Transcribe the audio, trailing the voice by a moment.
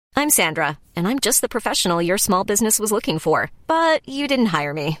I'm Sandra, and I'm just the professional your small business was looking for. But you didn't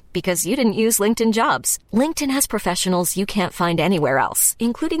hire me because you didn't use LinkedIn Jobs. LinkedIn has professionals you can't find anywhere else,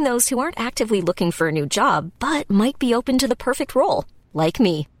 including those who aren't actively looking for a new job, but might be open to the perfect role, like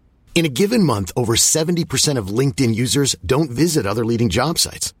me. In a given month, over 70% of LinkedIn users don't visit other leading job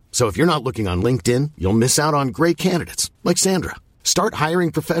sites. So if you're not looking on LinkedIn, you'll miss out on great candidates like Sandra. Start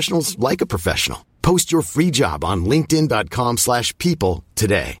hiring professionals like a professional. Post your free job on linkedin.com/people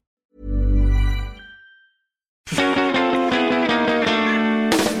today.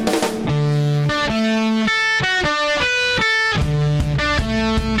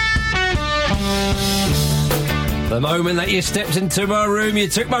 The moment that you stepped into my room, you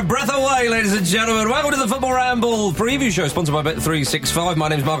took my breath away, ladies and gentlemen. Welcome to the Football Ramble preview show, sponsored by Bet365. My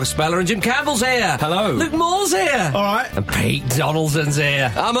name's Marcus Speller, and Jim Campbell's here. Hello. Luke Moore's here. All right. And Pete Donaldson's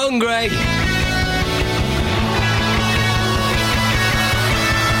here. I'm hungry.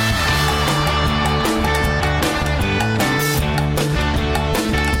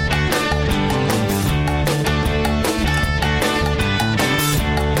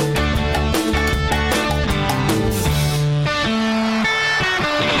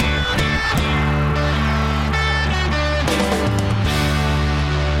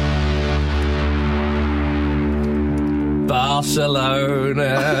 Barcelona.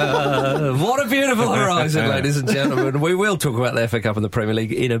 What a beautiful horizon, ladies and gentlemen. We will talk about the FA Cup and the Premier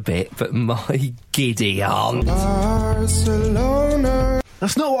League in a bit, but my giddy aunt. Barcelona.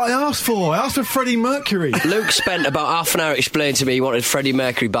 That's not what I asked for. I asked for Freddie Mercury. Luke spent about half an hour explaining to me he wanted Freddie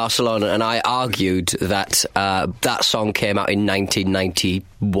Mercury Barcelona, and I argued that that song came out in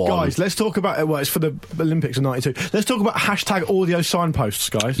 1991. Guys, let's talk about it's for the Olympics of 92. Let's talk about hashtag audio signposts,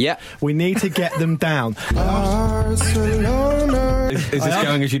 guys. Yeah. We need to get them down. Barcelona. Is this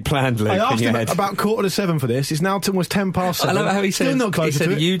going as you'd planned, Luke? I asked him head? about 6:45 for this. It's now almost 10 past 7. I love how he said, Still not close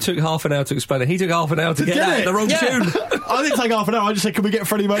to it. you took half an hour to explain it. He took half an hour to get out the wrong tune. I didn't take half an hour. I just said, can we get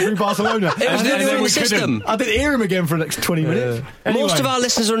Freddie Mercury Barcelona? It was the only one in the system. I didn't hear him again for the next 20 minutes. Anyway. Most of our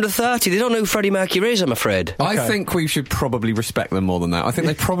listeners are under 30. They don't know who Freddie Mercury is, I'm afraid. I think we should probably respect them more than that. I think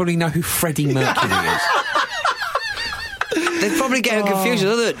they probably know who Freddie Mercury is. They're probably getting confused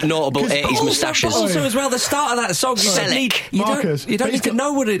with other notable 80s moustaches. Also, as well, the start of that song, you don't need to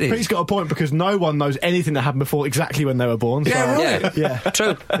know what it is. Pete's got a point, because no one knows anything that happened before exactly when they were born. Yeah, so, right. Yeah.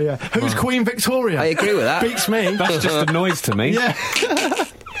 True. Yeah. Who's Queen Victoria? I agree with that. Beats me. That's just a noise to me. Yeah.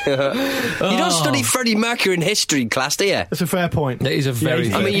 You don't study Freddie Mercury in history class, do you? That's a fair point. It is a very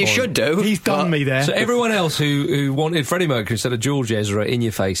fair I mean, you point. should do. He's done me there. So everyone else who wanted Freddie Mercury instead of George Ezra in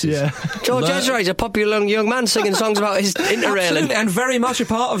your faces. Yeah. George Ezra is a popular young man singing songs about his interrailing. And very much a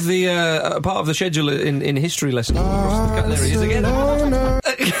part of the schedule in history lessons. There he is again.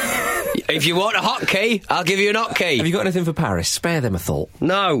 If you want a hotkey, I'll give you an hotkey. Have you got anything for Paris? Spare them a thought.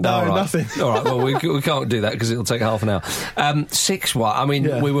 No. No, All right. nothing. All right, well, we can't do that because it'll take half an hour. 6-1. I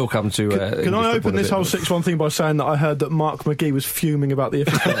mean, we will come to... Can I open this whole 6-1 thing by saying that I heard that Mark McGee was fuming about the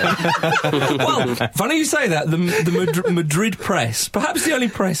FA? Well, funny you say that. The Madrid press, perhaps the only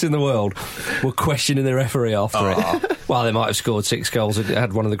press in the world, were questioning the referee after it. Well, they might have scored 6 goals and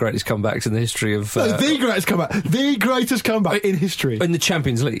had one of the greatest comebacks in the history of... the greatest comeback. The greatest comeback in history. In the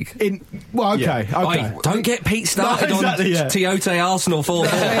Champions League. Okay. Wait, don't get Pete started on Tiote Arsenal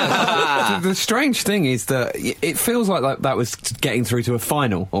 4-4. The strange thing is that it feels like that was getting through to a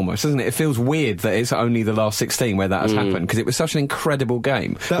final, almost, doesn't it? It feels weird that it's only the last 16 where that has happened, because it was such an incredible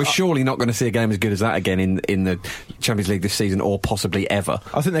game. We're surely not going to see a game as good as that again in the Champions League this season, or possibly ever.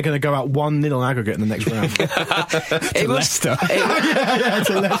 I think they're going to go out 1-0 on aggregate in the next round. Leicester.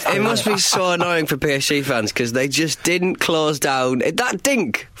 To Leicester. It must be so annoying for PSG fans, because they just didn't close down that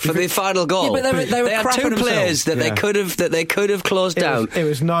dink for the final goal. Yeah, but they were had crapping 2 players themselves. that they could have closed down. It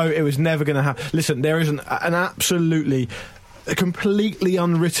was never going to happen. Listen, there is an absolutely a completely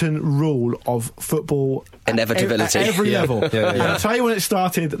unwritten rule of football. Inevitability. At every level. Yeah. I'll tell you when it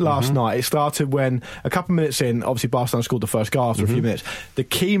started last night. It started when, a couple of minutes in, obviously Barcelona scored the first goal after a few minutes. The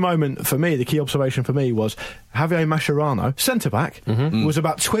key moment for me, the key observation for me was Javier Mascherano, centre-back, was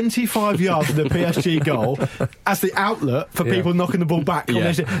about 25 yards from the PSG goal as the outlet for people knocking the ball back. And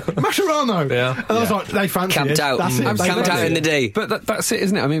they said, Mascherano! And I was like, they fancy Camped it. out. That's it. Camped out in the day. But that's it,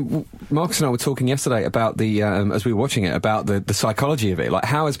 isn't it? I mean, Marcus and I were talking yesterday about the as we were watching it, about the psychology of it. Like,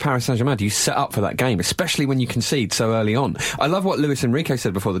 how as Paris Saint-Germain do you set up for that game, especially when you concede so early on? I love what Luis Enrique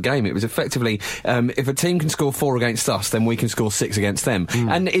said before the game. It was effectively, if a team can score 4 against us, then we can score 6 against them.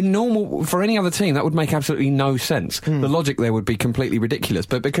 And in normal, for any other team, that would make absolutely no sense. The logic there would be completely ridiculous.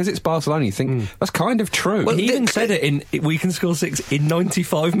 But because it's Barcelona, you think that's kind of true. Well, he even said it we can score 6 in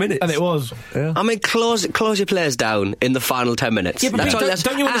 95 minutes. And it was. Yeah. I mean, close your players down in the final 10 minutes. Yeah, but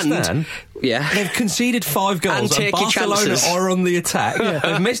don't you understand? Yeah. They've conceded 5 goals And take your Barcelona chances. are on the attack.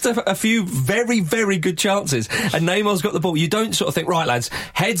 They've missed a few very, very good chances, and Neymar's got the ball. You don't sort of think, right, lads,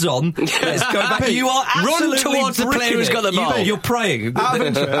 heads on, let's go back. You are Run absolutely towards the player who's got the ball. You're praying. Out of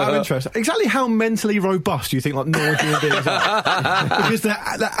interest, exactly how mentally robust do you think like normal human beings are? Because they're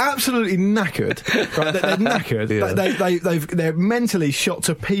absolutely knackered. Right? They're knackered. Yeah. They're mentally shot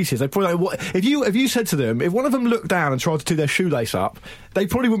to pieces. They probably if you said to them, if one of them looked down and tried to do their shoelace up, they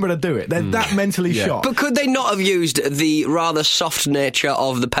probably wouldn't be able to do it. They're that mentally shot. But could they not have used the rather soft nature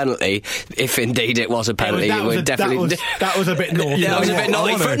of the penalty, if indeed it was a penalty? That was a bit naughty. That was a bit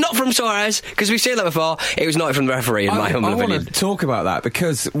naughty. Not from Suarez, because we've seen that before. It was naughty from the referee, in my humble opinion. I want to talk about that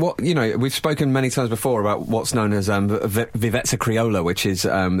because we've spoken many times before about what's known as vivezza criolla, which is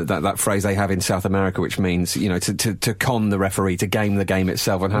that phrase they have in South America, which means to con the referee, to game the game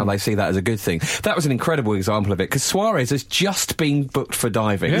itself, and how they see that as a good thing. That was an incredible example of it because Suarez has just been booked for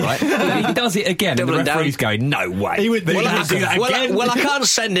diving, right? He does it again, and the referee's going, no way. He would do that again. Well, I can't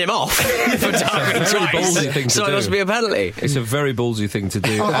send him off for diving twice, so it must be a penalty. It's a very ballsy thing to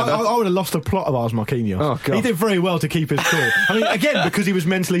do. I would have lost the plot of Ars Marquinhos. Oh, God. He did very well to keep his cool. I mean, again, because he was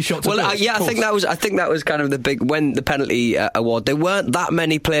mentally shot to bits. I think that was kind of the big when the penalty award. There weren't that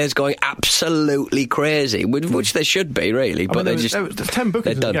many players going absolutely crazy, which there should be really. But there was 10 bookers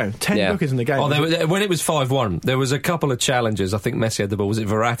in the game. 10 bookers in the game. When it was 5-1, there was a couple of challenges. I think Messi had the ball. Was it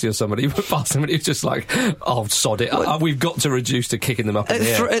Verratti or somebody? He went past him and he was just like, "Oh, sod it! We've got to reduce to kicking them up in the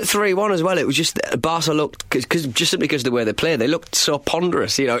air." At 3-1 as well, it was just Barca looked just simply because of the way they played, they looked so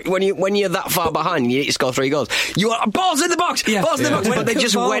ponderous. You know, when you're that far behind and you need to score 3 goals, you are balls in the box, balls in the box. But they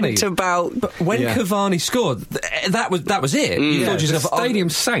just went about. But when Cavani scored, that was it. You thought yourself, the stadium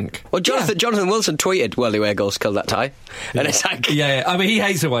sank. Well, Jonathan Wilson tweeted, "Well, the away goals killed that tie," and it's like, I mean, he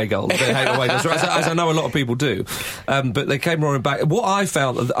hates away goals. They hate away goals, as I know a lot of people do. But they came roaring back. What I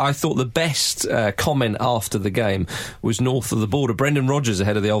thought the best comment after the game was north of the border. Brendan Rodgers,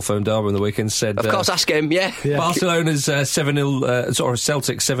 ahead of the Old Firm derby on the weekend, said, "Of course, ask him." Yeah. Barcelona's 7-0,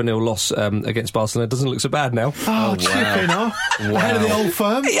 Celtic's 7-0 loss against Barcelona doesn't look so bad now. Chipping off ahead of the Old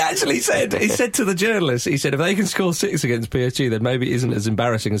Firm. He actually said to the journalist, he said, if they can score 6 against PSG, then maybe it isn't as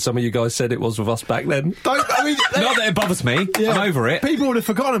embarrassing as some of you guys said it was with us back then. Not that it bothers me. Yeah. I'm over it. People would have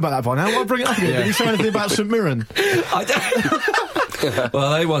forgotten about that by now. I'll bring it up again. Did he say anything about St Mirren?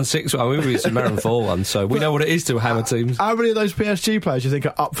 Well, they won 6-1. We beat St Mirren 4-1, so we know what it is to hammer teams. How many of those PSG players do you think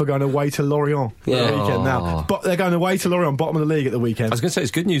are up for going away to Lorient the weekend now? But they're going away to Lorient, bottom of the league at the weekend. I was going to say, it's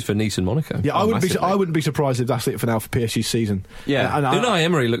good news for Nice and Monaco. Yeah, I wouldn't be surprised if that's it for now for PSG's season. Yeah. Unai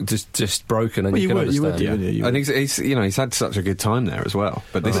Emery looked just broken, and you can understand. You would. And he's had such a good time there as well.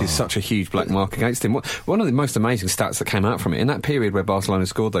 But this is such a huge black mark against him. One of the most amazing stats that came out from it, in that period where Barcelona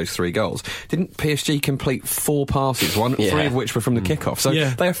scored those 3 goals, didn't PSG complete 4 passes, 3 of which were from the kickoff. So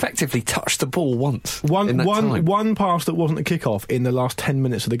they effectively touched the ball once. One pass that wasn't a kickoff in the last 10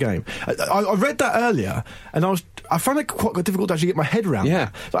 minutes of the game. I read that earlier, and I found it quite difficult to actually get my head around. Yeah.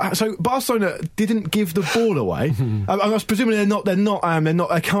 So Barcelona didn't give the ball away. I was presuming they're not.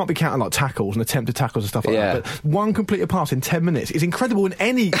 They can't be counting like tackles and attempted tackles and stuff like that. But one completed pass in 10 minutes is incredible in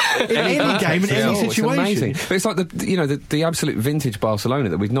any game, in any situation. It's amazing. But it's like the absolute vintage Barcelona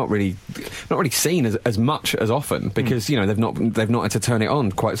that we've not really seen as much as often because they've not had to turn it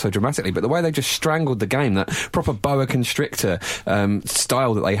on quite so dramatically. But the way they just strangled the game, that proper boa constrictor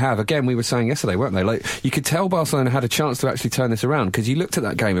style that they have. Again, we were saying yesterday, weren't they? Like, you could tell Barcelona had a chance to actually turn this around because you looked at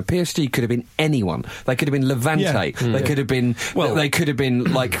that game and PSG could have been anyone. They could have been Levante. They could have been. They could have been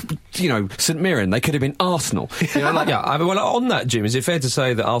like St Mirren. They could have been Arsenal. On that, Jim, is it fair to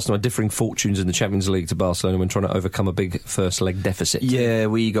say that Arsenal are differing fortunes in the Champions League to Barcelona when trying to overcome a big first leg deficit? Yeah,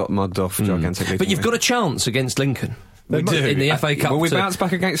 we got mugged off gigantically. But you've got a chance against Lincoln. We do. In the FA Cup. Well, we bounced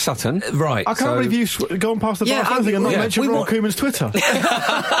back against Sutton. Right. I can't believe you've gone past the Barcelona thing and not mentioned Ron Koeman's Twitter.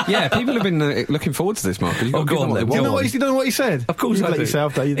 Yeah, people have been looking forward to this, Mark. You know what he said? Of course I do.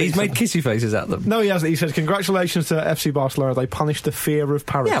 He's made kissy faces at them. No, he hasn't. He said, congratulations to FC Barcelona. They punished the fear of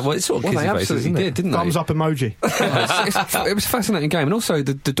Paris. Yeah, well, it's sort of kissy faces, isn't it? Didn't they? Thumbs up emoji. It was a fascinating game. And also,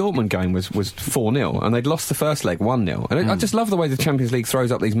 the Dortmund game was 4-0, and they'd lost the first leg 1-0. And I just love the way the Champions League throws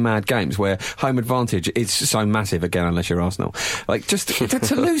up these mad games where home advantage is so massive, again, unless you're Arsenal. Like, just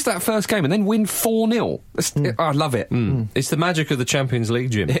to lose that first game and then win 4-0. I love it. It's the magic of the Champions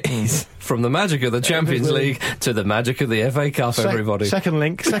League, Jim. It is. From the magic of the Champions League to the magic of the FA Cup, everybody. Second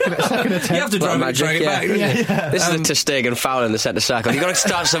link, second attempt. You have to drag it back. This is a Ter Stegen foul in the centre circle. You've got to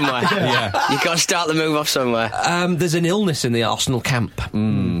start somewhere. You've got to start the move off somewhere. There's an illness in the Arsenal camp.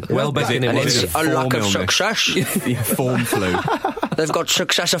 Well, better and it's a lack of success. Form flu. They've got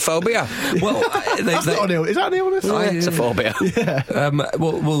successophobia. Well, is that an illness? It's a phobia.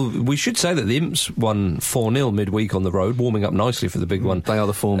 Well, we should say that the Imps won 4-0 midweek on the road, warming up nicely for the big one. They are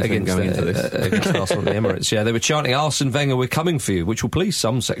the form thing going into this. Against Arsenal and the Emirates. Yeah, they were chanting Arsene Wenger, we're coming for you, which will please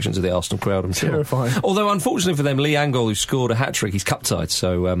some sections of the Arsenal crowd, I'm sure. Terrifying. Although, unfortunately for them, Lee Angol, who scored a hat-trick, he's cup-tied,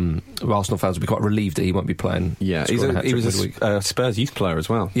 so Arsenal fans will be quite relieved that he won't be playing. Yeah, he was a Spurs youth player as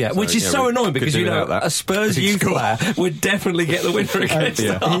well. Yeah, which is so annoying because, a Spurs youth player would definitely get the winner against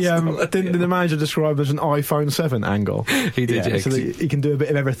Arsenal. Didn't the manager describe him as an iPhone 7 Angle? He did, yeah. So he can do a bit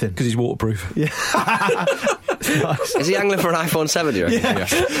of everything. Because he's waterproof. Yeah. Nice. Is he angling for an iPhone 7, do you reckon? Yeah.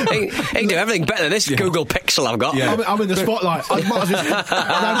 He can do everything better than this Google Pixel I've got. Yeah. I'm in the spotlight. Ramp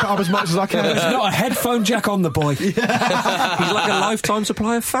it up as much as I can. There's not a headphone jack on the boy. He's like a lifetime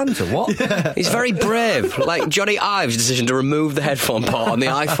supply of Fanta. What? Yeah. He's very brave. Like Johnny Ives' decision to remove the headphone port on the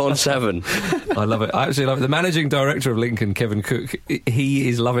iPhone 7. I love it. I absolutely love it. The managing director of Lincoln, Kevin Cook, he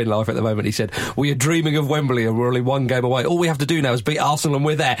is loving life at the moment. He said, we are dreaming of Wembley and we're only one game away. All we have to do now is beat Arsenal and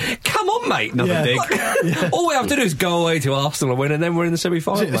we're there. Come on, mate. Another dig. All we have to do is go away to Arsenal and win, and then we're in the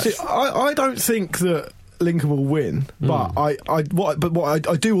semi-final. I don't think that Lincoln will win, but I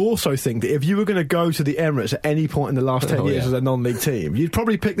do also think that if you were going to go to the Emirates at any point in the last 10 years as a non-league team, you'd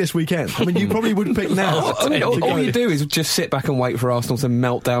probably pick this weekend. I mean, you probably would pick now. All you do is just sit back and wait for Arsenal to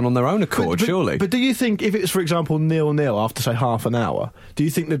melt down on their own accord, surely. But do you think if it's, for example, 0-0 after, say, half an hour, do you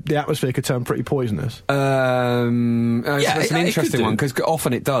think that the atmosphere could turn pretty poisonous? It's an interesting one, because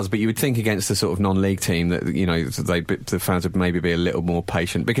often it does, but you would think against a sort of non-league team that, the fans would maybe be a little more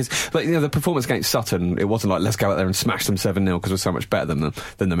patient, because the performance against Sutton, it wasn't like let's go out there and smash them 7-0 because we're so much better than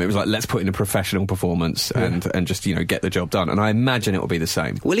them. It was like let's put in a professional performance and just get the job done. And I imagine it will be the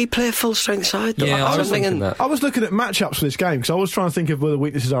same. Will he play a full strength side? Yeah, I was thinking that. I was looking at matchups for this game because I was trying to think of where the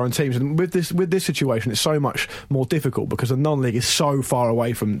weaknesses are in teams. And with this situation, it's so much more difficult because the non-league is so far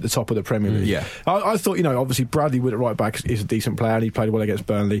away from the top of the Premier League. Yeah, I thought obviously Bradley Wood at right back is a decent player and he played well against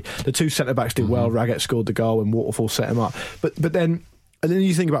Burnley. The two centre backs did well. Raggett scored the goal and Waterfall set him up. But then. And then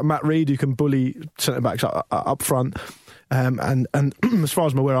you think about Matt Reed, who can bully centre-backs up front. And as far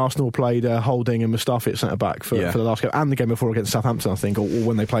as I'm aware, Arsenal played Holding and Mustafi at centre-back for the last game, and the game before against Southampton, I think, or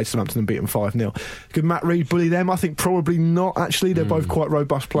when they played Southampton and beat them 5-0. Could Matt Reed bully them? I think probably not, actually. They're both quite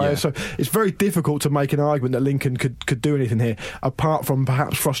robust players, so it's very difficult to make an argument that Lincoln could do anything here, apart from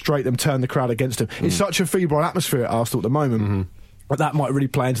perhaps frustrate them, turn the crowd against them. It's such a febrile atmosphere at Arsenal at the moment, that might really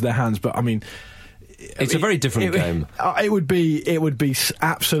play into their hands, but I mean... It's a very different game. It would be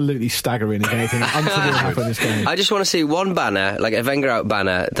absolutely staggering if anything untoward happened in this game. I just want to see one banner, like a Wenger out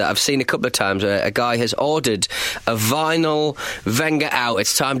banner, that I've seen a couple of times where a guy has ordered a vinyl Wenger out,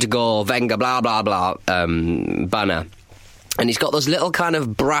 it's time to go, Wenger, blah, blah, blah, banner. And he's got those little kind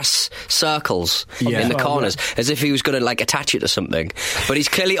of brass circles in the corners, as if he was going to attach it to something. But he's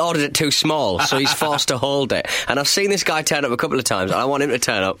clearly ordered it too small, so he's forced to hold it. And I've seen this guy turn up a couple of times, and I want him to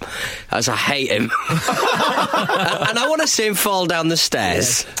turn up, as I hate him. and I want to see him fall down the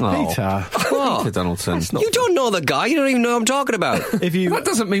stairs. Peter. What? Peter Donaldson. You don't know the guy. You don't even know what I'm talking about. That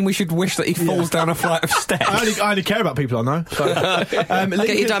doesn't mean we should wish that he falls down a flight of stairs. I only care about people I know. So.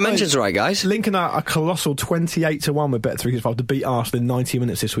 Get your dimensions right, guys. Lincoln are a colossal 28-1 with Bet365 to beat Arsenal in 90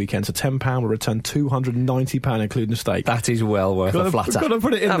 minutes this weekend, so £10 will return £290 including the stake. That is well worth a flatter. Got to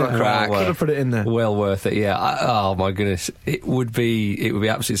put it in there. Got to put it in there. Well worth it, yeah. Oh my goodness, it would be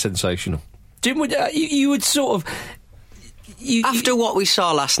absolutely sensational. Jim, you would sort of... After what we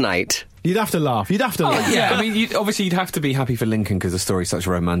saw last night... You'd have to laugh. Yeah, I mean, you'd have to be happy for Lincoln because the story's such a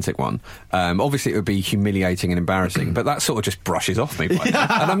romantic one. Obviously, it would be humiliating and embarrassing, but that sort of just brushes off me. And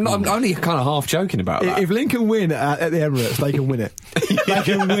I'm only kind of half joking about that. If Lincoln win at the Emirates, they can win it. They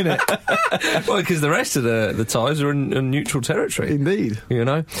can win it. Well, because the rest of the ties are in neutral territory. Indeed.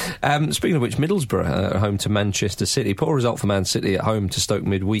 Speaking of which, Middlesbrough are home to Manchester City. Poor result for Man City at home to Stoke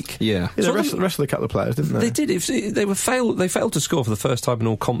midweek. Yeah. The rest of the couple of players, didn't they? They did. They failed to score for the first time in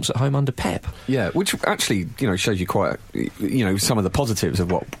all comps at home under Pep. Yeah, which actually, shows you quite, some of the positives of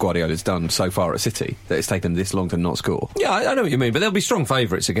what Guardiola's done so far at City, that it's taken them this long to not score. Yeah, I know what you mean, but they'll be strong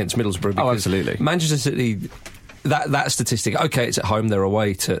favourites against Middlesbrough because absolutely. Manchester City that statistic, okay, it's at home, they're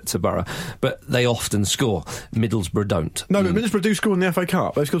away to Borough, but they often score. Middlesbrough don't. No, but Middlesbrough do score in the FA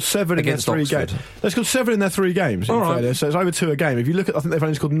Cup. They scored 7 Against in their 3 games. They scored 7 in their 3 games, in fairness, so it's over 2 a game. If you look at, I think they've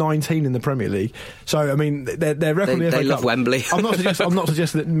only scored 19 in the Premier League. So, I mean, their record in the FA Cup... They love Wembley. I'm not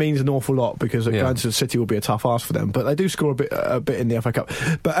suggesting that it means an awful lot, because going to City will be a tough ask for them, but they do score a bit in the FA Cup.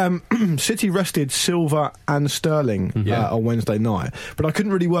 But City rested Silva and Sterling on Wednesday night, but I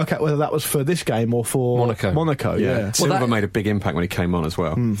couldn't really work out whether that was for this game or for Monaco. Yeah. Silva made a big impact when he came on as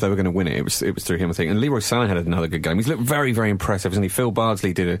well. If they were going to win it was through him, I think. And Leroy Sané had another good game. He's looked very, very impressive, hasn't he? Phil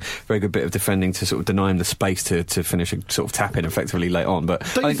Bardsley did a very good bit of defending to sort of deny him the space to finish a sort of tap in effectively late on. But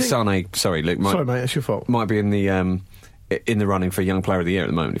I think Sané, sorry, Luke, sorry, mate, it's your fault. Might be in the running for Young Player of the Year at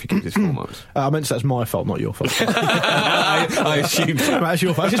the moment if he keeps his form up. I meant that's my fault, not your fault. I assumed that's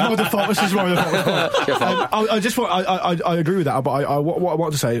your fault. It's just my default. This is my default. I agree with that, but what I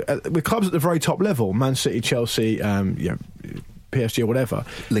want to say, with clubs at the very top level, Man City, Chelsea, PSG or whatever,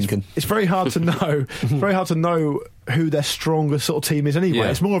 Lincoln, it's very hard to know. It's very hard to know who their strongest sort of team is anyway.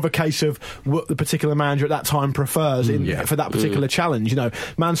 It's more of a case of what the particular manager at that time prefers for that particular challenge. You know,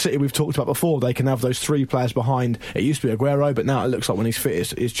 Man City, we've talked about before, they can have those 3 players behind. It used to be Aguero, but now it looks like when he's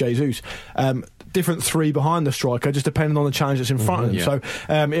fit it's Jesus. Different 3 behind the striker, just depending on the challenge that's in front of them. So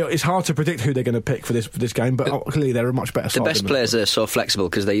it's hard to predict who they're going to pick for this game, but clearly they're a much better side. The best players are so flexible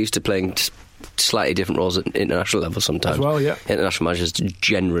because they're used to playing slightly different roles at international level sometimes. As well, yeah. International managers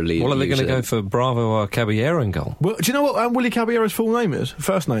generally... Well, are they going to go for Bravo or Caballero in goal? Well, do you know what Willy Caballero's full name is?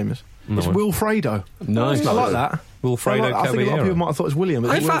 First name is? No. It's Wilfredo. Nice. I like that. Wilfredo Caballero. I think a lot of people might have thought it was William.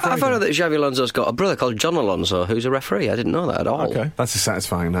 I found out that Xavi Alonso's got a brother called John Alonso, who's a referee. I didn't know that at all. Okay. That's a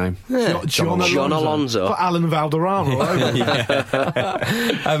satisfying name. Yeah. John Alonso. For Alan Valderrama.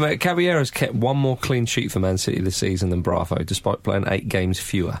 Caballero's kept 1 more clean sheet for Man City this season than Bravo, despite playing 8 games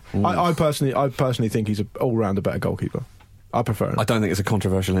fewer. I personally think he's an all-rounder better goalkeeper. I prefer him. I don't think it's a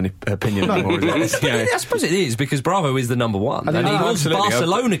controversial opinion anymore. Is it? I suppose it is, because Bravo is the number 1. And he was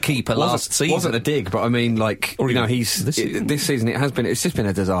Barcelona keeper last season. Wasn't a dig, but I mean, he's this season it's just been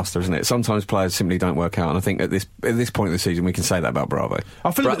a disaster, isn't it? Sometimes players simply don't work out, and I think at this point of the season we can say that about Bravo.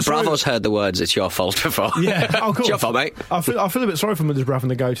 Bravo's heard the words "it's your fault" before. Yeah, of course. It's your fault, mate. I feel a bit sorry for Middlesbrough having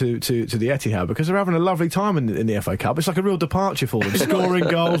to go to the Etihad, because they're having a lovely time in the FA Cup. It's like a real departure for them, scoring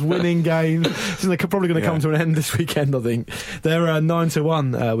goals, winning games. They're probably going to come to an end this weekend, I think. They're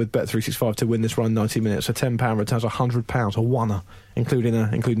 9-1 with Bet365 to win this run 90 minutes. A £10 returns £100, a wonner,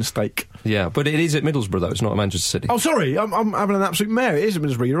 including steak. Yeah, but it is at Middlesbrough though. It's not at Manchester City. Oh, sorry, I'm having an absolute mare. It is at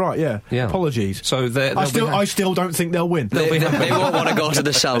Middlesbrough. You're right. Yeah. Apologies. So I still don't think they'll win. They won't want to go to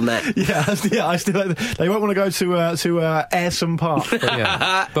the Selnet. They won't want to go to Ayresome Park.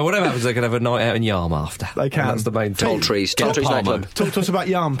 But whatever happens, they can have a night out in Yarm after. They can. And that's the main thing. Tall Trees nightclub. Talk to us about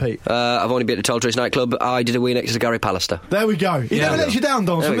Yarm, Pete. I've only been to Tall Trees nightclub. I did a wee next to Gary Pallister. There we go. He never lets you down,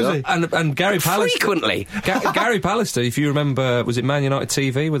 Donaldson, does he? And Gary Pallister frequently. Gary Pallister, if you remember, was it Man United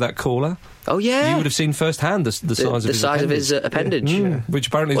TV with that caller? Oh yeah, you would have seen firsthand the size of his appendage. Which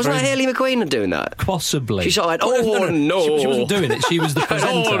apparently wasn't that Hayley McQueen doing that? Possibly. She sort of went, no. She wasn't doing it. She was the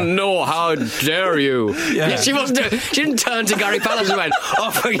presenter. Oh no! How dare you? She wasn't. She didn't turn to Gary Pallister and went,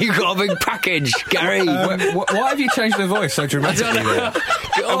 "Oh, you got a big package, Gary." Why have you changed her voice so dramatically?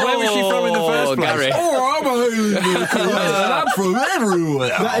 Where was she from in the first place? Gary. I'm a Hayley McQueen. I'm from everywhere.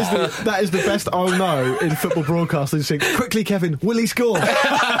 That is the best I'll know in football broadcasting. Quickly, Kevin, will he score?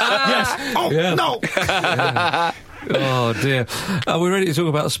 Yes. Oh, no! Oh, dear. Are we ready to talk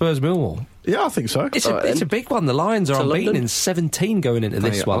about Spurs Millwall? Yeah, I think so. It's a big one. The Lions are unbeaten in 17 going into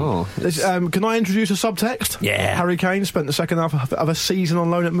this one. Can I introduce a subtext? Yeah. Harry Kane spent the second half of a season on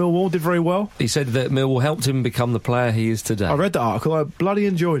loan at Millwall, did very well. He said that Millwall helped him become the player he is today. I read that article. I bloody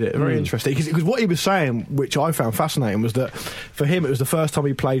enjoyed it. Very interesting. Because what he was saying, which I found fascinating, was that for him it was the first time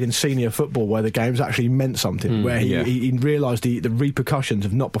he played in senior football where the games actually meant something, where he realised the repercussions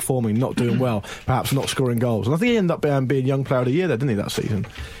of not performing, not doing well, perhaps not scoring goals. And I think he ended up being Young Player of the Year there, didn't he, that season?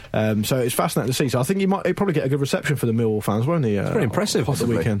 So it's fascinating to see. So I think he'd probably get a good reception for the Millwall fans, won't he? It's very impressive. The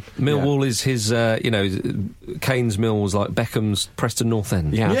weekend. Millwall is his, Kane's Mill was like Beckham's Preston North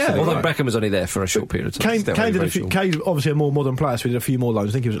End. Although Beckham was only there for a short period of time. Kane's obviously a more modern player, so he did a few more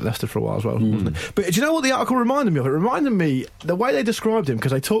loans. I think he was at Leicester for a while as well, wasn't he? But do you know what the article reminded me of? It reminded me, the way they described him,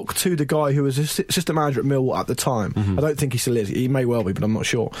 because they talked to the guy who was assistant manager at Millwall at the time. I don't think he still is. He may well be, but I'm not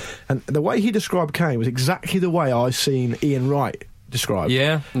sure. And the way he described Kane was exactly the way I've seen Ian Wright described.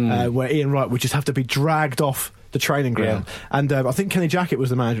 Yeah. Where Ian Wright would just have to be dragged off the training ground. And I think Kenny Jackett was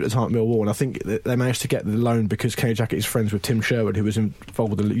the manager at the time at Millwall, and I think that they managed to get the loan because Kenny Jackett is friends with Tim Sherwood, who was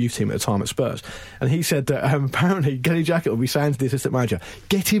involved with the youth team at the time at Spurs. And he said that apparently Kenny Jackett will be saying to the assistant manager,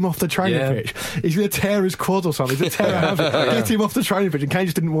 get him off the training pitch. He's going to tear his quad or something. He's going to tear out. Get him off the training pitch. And Kenny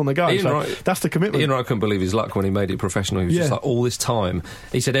just didn't want to go. That's the commitment. Ian Wright couldn't believe his luck when he made it professional. He was just like, all this time.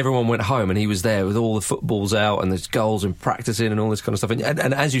 He said everyone went home and he was there with all the footballs out and there's goals and practicing and all this kind of stuff.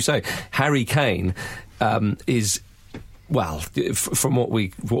 And as you say, Harry Kane is... Well, from what we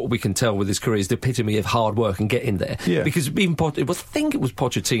can tell with his career, is the epitome of hard work and getting there. Yeah. Because even I think it was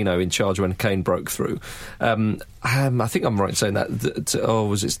Pochettino in charge when Kane broke through. I think I'm right in saying that.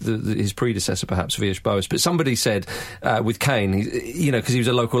 Was it his predecessor, perhaps, Vish Boas? But somebody said with Kane, because he was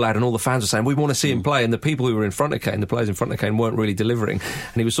a local lad, and all the fans were saying we want to see him play, and the people who were in front of Kane, the players in front of Kane, weren't really delivering.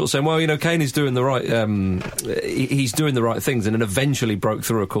 And he was sort of saying, well, Kane is doing the right. He's doing the right things, and then eventually broke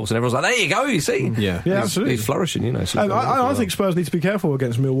through, of course. And everyone's like, there you go, you see, absolutely, he's flourishing, So I think Spurs need to be careful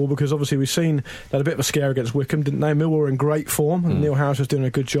against Millwall because obviously we've seen they had a bit of a scare against Wickham, didn't they? Millwall are in great form and Neil Harris is doing a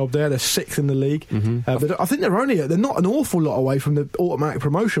good job there. They're 6th in the league. But I think they're not an awful lot away from the automatic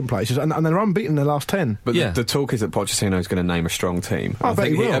promotion places and they're unbeaten in their last 10. But the talk is that Pochettino is going to name a strong team. I bet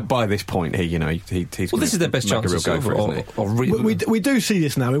he will. By this point, he's this is their best chance of silver. We do see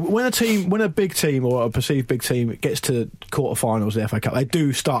this now. When a big team or a perceived big team gets to quarterfinals of the FA Cup, they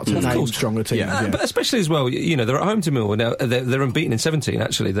do start to name stronger teams. But especially as well, they're at home to Millwall now. They're unbeaten in 17.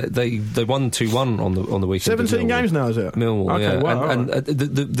 Actually, they won 2-1 on the weekend. 17 games now, is it? Millwall, okay, wow, and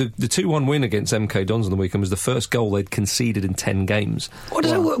the 2-1 win against MK Dons on the weekend was the first goal they'd conceded in 10 games. What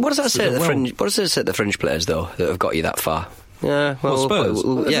does that say at the fringe? What does it say at the fringe players though that have got you that far? Yeah, Spurs.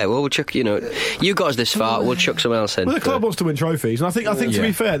 We'll chuck. You got us this far. We'll chuck someone else in. Well, the club wants to win trophies, and I think to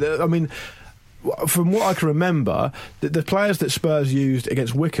be fair, from what I can remember, the players that Spurs used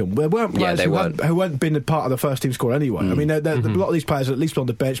against Wickham, there weren't players who hadn't been a part of the first team squad anyway. I mean, a lot of these players are at least on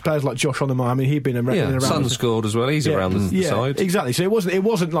the bench. Players like Josh Onomah, I mean, he'd been around. Son scored as well. He's around the side. Exactly. So it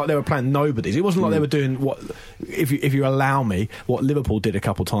wasn't like they were playing nobodies. It wasn't like they were doing what, if you allow me, what Liverpool did a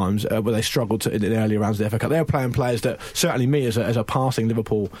couple of times where they struggled in the early rounds of the FA Cup. They were playing players that certainly me as a passing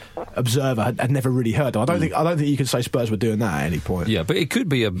Liverpool observer had never really heard of. I don't think you could say Spurs were doing that at any point. Yeah, but it could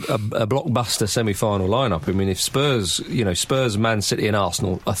be a blockbuster semi-final line. I mean, if Spurs, Man City and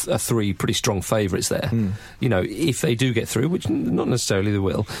Arsenal are 3 pretty strong favourites there. If they do get through, which not necessarily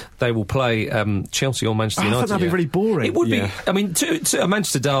they will play Chelsea or Manchester United. I think that'd be really boring. It would be. I mean, a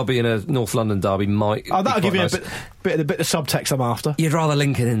Manchester derby and a North London derby might. That'll give you a bit of subtext I'm after. You'd rather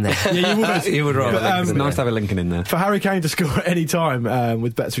Lincoln in there. Yeah, you would. You would rather. Lincoln it's nice to have a Lincoln in there. For Harry Kane to score at any time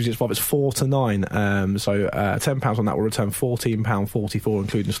with Bet365, it's 4-9. So £10 on that will return £14.44,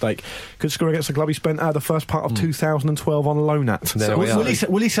 including stake. Could score against the club he spent the first part of 2012 on loan at.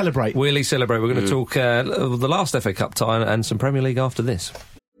 Will he celebrate? Will he celebrate? We're going to talk the last FA Cup tie and some Premier League after this.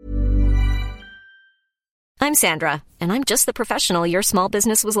 I'm Sandra, and I'm just the professional your small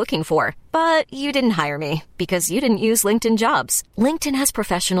business was looking for. But you didn't hire me because you didn't use LinkedIn Jobs. LinkedIn has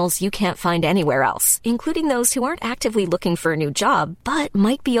professionals you can't find anywhere else, including those who aren't actively looking for a new job, but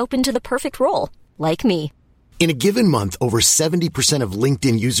might be open to the perfect role, like me. In a given month, over 70% of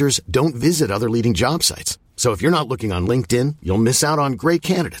LinkedIn users don't visit other leading job sites. So if you're not looking on LinkedIn, you'll miss out on great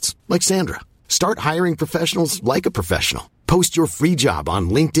candidates like Sandra. Start hiring professionals like a professional. Post your free job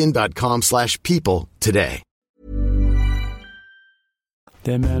on linkedin.com/people today.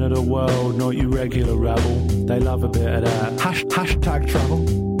 They're men of the world, not your regular rabble. They love a bit of that. Hashtag travel.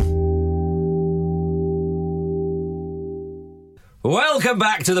 Welcome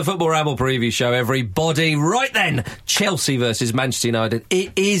back to the Football Ramble preview show, everybody. Right then, Chelsea versus Manchester United.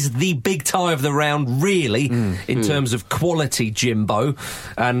 It is the big tie of the round, really, in terms of quality, Jimbo.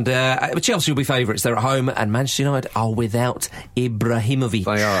 And Chelsea will be favourites. They're at home, and Manchester United are without Ibrahimovic.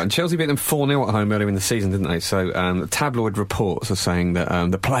 They are, and Chelsea beat them 4-0 at home earlier in the season, didn't they? So tabloid reports are saying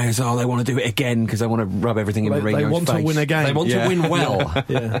that the players they want to do it again because they want to rub everything in Mourinho's face. They want to win again. They want to win well.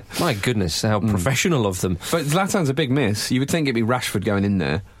 My goodness, how professional of them. But Zlatan's a big miss. You would think it'd be Rashford going in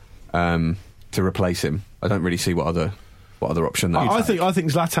there to replace him. I don't really see what other option there. I think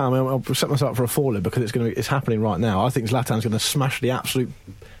Zlatan. I'll set myself up for a fall-in because it's happening right now. I think Zlatan's going to smash the absolute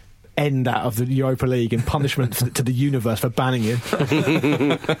end out of the Europa League in punishment to the universe for banning you.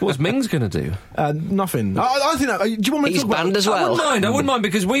 What's Mings going to do? Nothing. I think that, do you want me to He's talk banned about, as well. I wouldn't mind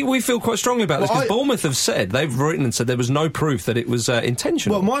because we feel quite strongly about this because Bournemouth have said, they've written and said there was no proof that it was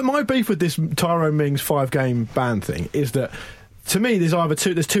intentional. Well, my beef with this Tyrone Mings 5-game ban thing is that To me,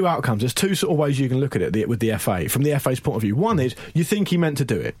 there's two outcomes. There's two sort of ways you can look at it with the FA, from the FA's point of view. One is you think he meant to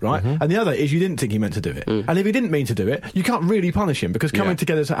do it, right? And the other is you didn't think he meant to do it. And if he didn't mean to do it, you can't really punish him, because coming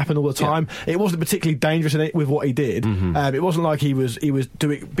together to happen all the time. It wasn't particularly dangerous with what he did. It wasn't like he was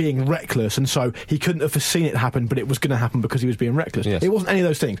being reckless, and so he couldn't have foreseen it happen, but it was going to happen because he was being reckless. Yes. It wasn't any of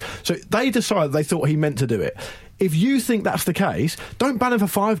those things. So they decided they thought he meant to do it. If you think that's the case, don't ban him for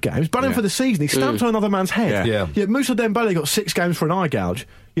 5 games. Ban him for the season. He stamped on another man's head. Moussa Dembele got 6 games for an eye gouge.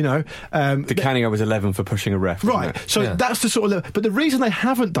 You know, Di Canio was 11 for pushing a ref. Right. So that's the sort of. But the reason they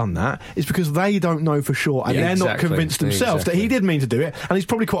haven't done that is because they don't know for sure, and they're not convinced themselves that he did mean to do it, and he's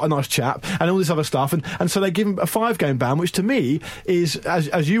probably quite a nice chap, and all this other stuff, and so they give him a 5-game ban, which to me is,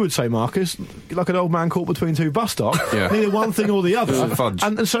 as you would say, Marcus, like an old man caught between 2 bus stops, neither one thing or the other.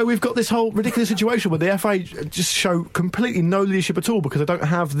 And so we've got this whole ridiculous situation where the FA just show completely no leadership at all, because they don't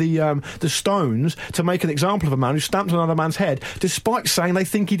have the stones to make an example of a man who stamped on another man's head, despite saying they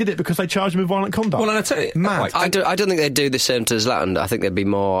think he did it because they charged him with violent conduct. Well, and I tell you, mad. I don't think they'd do the same to Zlatan. I think there'd be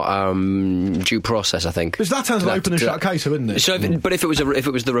more due process. I think. But Zlatan's an open and shut case, isn't it? So, but if it was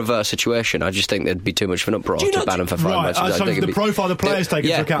the reverse situation, I just think there'd be too much of an uproar to ban him for 5 matches. So the profile the players take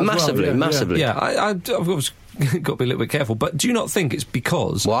into account, massively. Yeah, I've always got to be a little bit careful. But do you not think it's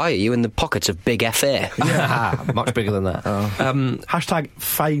because? Why are you in the pockets of Big FA? Much bigger than that. Hashtag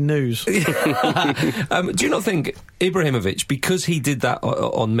Fay News. Do you not think Ibrahimovic, because he did that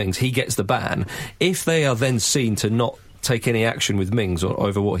on Mings, he gets the ban? If they are then seen to not take any action with Mings or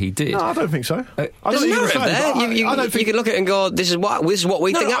over what he did? No, I don't think so. There's merit there. You can look at it and go, this is what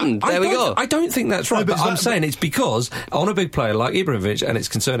we think happened. There we go. I don't think that's right, but I'm saying it's because on a big player like Ibrahimovic, and it's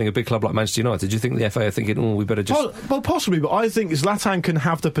concerning a big club like Manchester United, do you think the FA are thinking, we better just... Well, possibly, but I think Zlatan can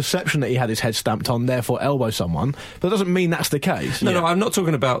have the perception that he had his head stamped on, therefore elbow someone, but that doesn't mean that's the case. No, I'm not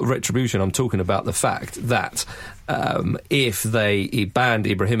talking about retribution, I'm talking about the fact that if he banned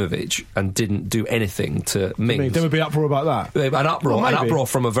Ibrahimovic and didn't do anything to Mings... There would be uproar about that. An uproar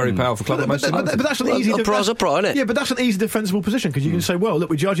from a very powerful club like Manchester United. But that's an easy... Uproar's uproar, isn't it? Yeah, but that's an easy defensible position, because you can say, well, look,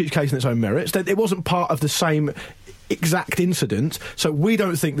 we judge each case in its own merits. It wasn't part of the same exact incident, so we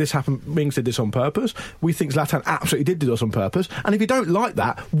don't think this happened. Mings did this on purpose. We think Zlatan absolutely did this on purpose. And if you don't like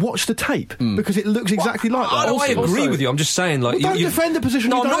that, watch the tape, because it looks exactly like that. I agree with you. I'm just saying, like, don't defend the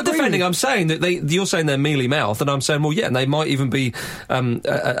position. No, I'm not defending. I'm saying that you're saying they're mealy mouthed, and I'm saying, well, yeah, and they might even be a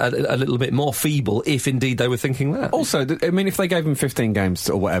little bit more feeble if indeed they were thinking that. Also, I mean, if they gave him 15 games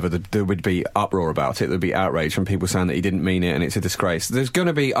or whatever, there would be uproar about it. There'd be outrage from people saying that he didn't mean it and it's a disgrace. There's going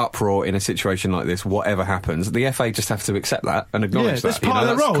to be uproar in a situation like this, whatever happens. The FA just have to accept that and acknowledge that. That's part of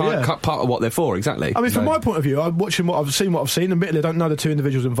their role, part of what they're for, exactly. I mean, from my point of view, I'm watching what I've seen. Admittedly, I don't know the 2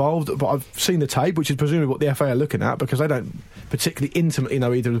 individuals involved, but I've seen the tape, which is presumably what the FA are looking at, because they don't particularly intimately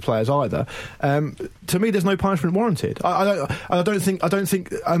know either of the players either. To me, there's no punishment warranted. I don't think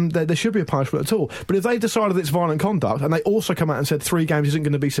there should be a punishment at all. But if they decided it's violent conduct and they also come out and said 3 games isn't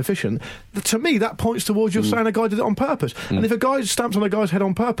going to be sufficient, to me that points towards you're saying a guy did it on purpose. And if a guy stamps on a guy's head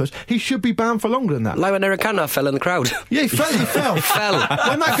on purpose, he should be banned for longer than that. Like when Eric Cantona fell in the crowd. Yeah, he fell. He fell.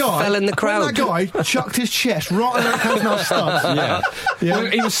 When that guy fell in the crowd. When that guy chucked his chest right on Eric Cantona's studs. Well,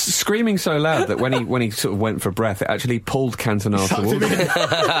 he was screaming so loud that when he sort of went for breath, it actually pulled Cantona towards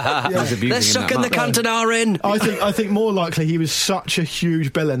him. They're sucking the Cantona in. I think more likely he was such a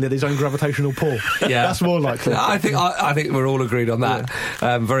huge bellend at his own gravitational pull. Yeah, that's more likely. I think we're all agreed on that,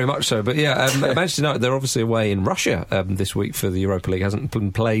 very much so. But Manchester United, they're obviously away in Russia this week for the Europa League. Hasn't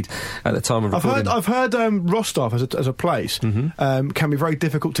been played at the time of recording. I've heard Rostov as a place can be very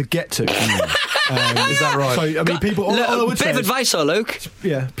difficult to get to. Is that right? So I mean, people. Bit of advice, Luke.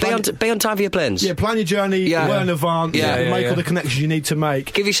 Yeah, be on time for your plans. Yeah, plan your journey well in advance. Make all the connections you need to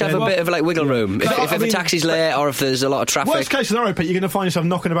make. Give yourself a bit of wiggle room. If a taxi's late or if there's a lot of traffic. Worst case scenario, Pete, you're going to find yourself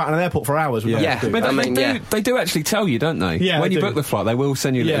knocking about in an airport for hours. They do actually tell you, don't they? Yeah, when you book the flight, they will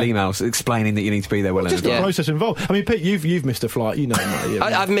send you little emails explaining that you need to be there well in advance. Just the process involved. I mean, Pete, you've missed a flight. You know,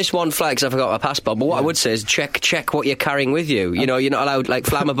 I've missed one flight because I forgot my passport. But what I would say is check what you're carrying with you. You know, you're not allowed like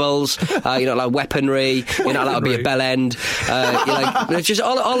flammables. You're not allowed weaponry. You're not allowed to be a bell end. Just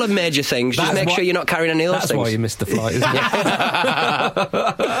all the major things. Just make sure you're not carrying any of those things. That's why you missed the flight, isn't it?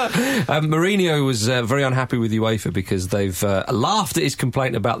 Mourinho was very unhappy with UEFA because they've laughed at his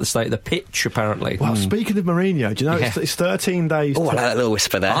complaint about the state of the pitch, apparently. Well, speaking of Mourinho, do you know it's 13 days... Oh, I like that little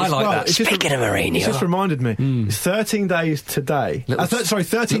whisper there. I like that. Speaking of Mourinho... It just reminded me. It's 13 days today.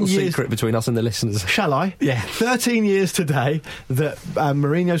 13 years... secret between us and the listeners. Shall I? Yeah. 13 years today that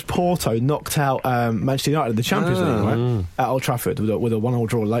Mourinho's Porto knocked out Manchester United in the Champions League, right? At Old Trafford with a 1-1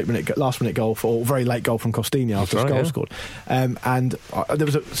 draw, last minute goal, or very late goal from Costinha after his goal scored. And there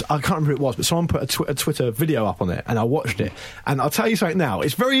was I can't can't remember who it was, but someone put a Twitter video up on it, and I watched it. And I'll tell you something now,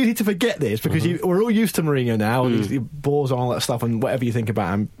 it's very easy to forget this, because we're all used to Mourinho now, and he bores on all that stuff, and whatever you think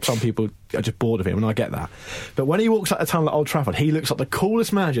about him, some people are just bored of him, and I get that. But when he walks out the tunnel at Old Trafford, he looks like the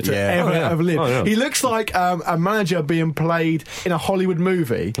coolest manager to ever live. Oh, yeah. He looks like a manager being played in a Hollywood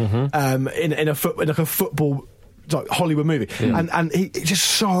movie, in a football like Hollywood movie, and he's just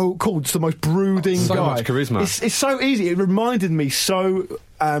so cool. It's the most brooding so guy. Much charisma. It's so easy. It reminded me so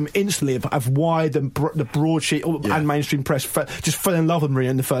instantly of why the broadsheet and mainstream press just fell in love with Mourinho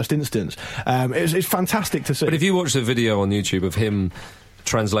in the first instance. It's fantastic to see. But if you watch the video on YouTube of him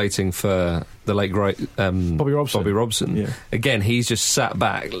translating for the late great Bobby Robson, again, he's just sat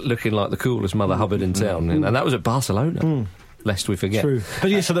back looking like the coolest Mother Hubbard in town, and that was at Barcelona. Lest we forget. True.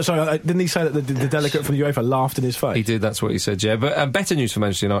 But yeah, sorry, didn't he say that the delegate from the UEFA laughed in his face? He did, that's what he said, yeah. But better news for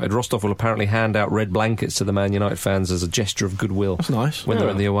Manchester United. Rostov will apparently hand out red blankets to the Man United fans as a gesture of goodwill. That's nice. When they're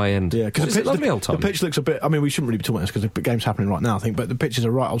at the away end. Yeah, because it's a lovely old time. The pitch looks a bit... I mean, we shouldn't really be talking about this because the game's happening right now, I think, but the pitch is a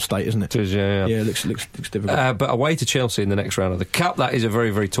right old state, isn't it? It is, yeah. Yeah, it looks difficult. But away to Chelsea in the next round of the Cup, that is a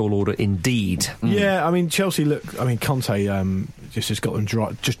very, very tall order indeed. Yeah, I mean, Chelsea Conte... just has got them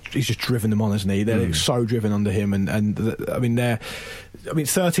he's just driven them on, hasn't he? They're so driven under him, they're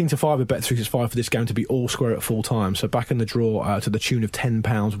 13-5 a Bet365 for this game to be all square at full time. So back in the draw to the tune of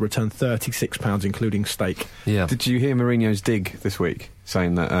 £10 will return £36, including stake. Yeah. Did you hear Mourinho's dig this week,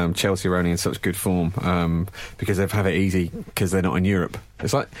 saying that Chelsea are only in such good form because they've had it easy because they're not in Europe?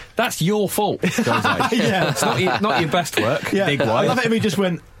 It's like, that's your fault, Jose. Yeah. It's not your best work, yeah. dig-wise. I love it if he just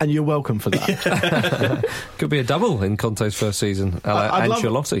went, and you're welcome for that. Could be a double in Conte's first season,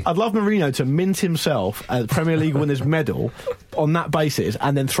 Ancelotti. I'd love Mourinho to mint himself a Premier League winner's medal on that basis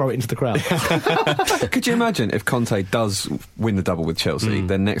and then throw it into the crowd. Could you imagine if Conte does win the double with Chelsea,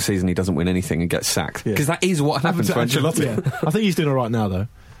 then next season he doesn't win anything and gets sacked? Because that is what happens to Ancelotti. Yeah. I think he's doing all right now, though.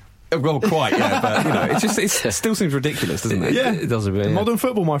 Well, quite, yeah, but, it still seems ridiculous, doesn't it? Yeah, it does a bit. Yeah. Modern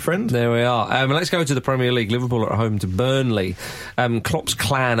football, my friend. There we are. Let's go to the Premier League. Liverpool are at home to Burnley. Klopp's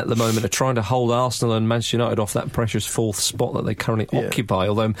clan at the moment are trying to hold Arsenal and Manchester United off that precious fourth spot that they currently occupy,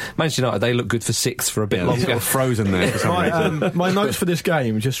 although Manchester United, they look good for sixth for a bit longer. Sort of frozen there for some reason. My notes for this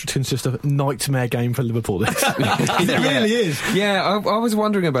game just consist of nightmare game for Liverpool. It really is. Yeah, I was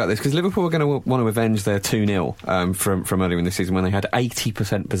wondering about this, because Liverpool are going to want to avenge their 2-0 from earlier in the season when they had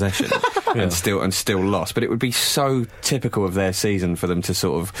 80% possession. And still lost, but it would be so typical of their season for them to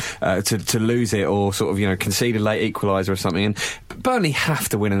sort of to lose it or sort of concede a late equaliser or something. And Burnley have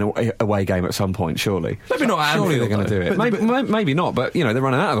to win an away game at some point, surely. Maybe not. Surely they're going to do it. Maybe not, but they're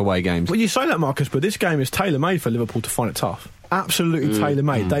running out of away games. Well, you say that, Marcus, but this game is tailor-made for Liverpool to find it tough. Absolutely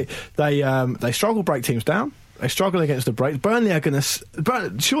tailor-made. They struggle to break teams down. They struggle against the breaks. Burnley are going to...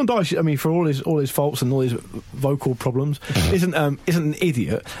 Sean Dyche, I mean, for all his faults and all his vocal problems, isn't an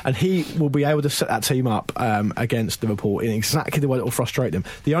idiot, and he will be able to set that team up against Liverpool in exactly the way that will frustrate them.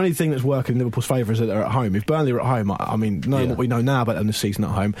 The only thing that's working in Liverpool's favour is that they're at home. If Burnley are at home, I mean, knowing what we know now about them this season at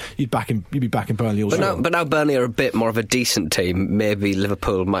home, you'd be back in Burnley all season. But now Burnley are a bit more of a decent team. Maybe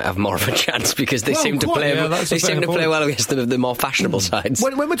Liverpool might have more of a chance because they seem to play. They seem to play well against the more fashionable sides.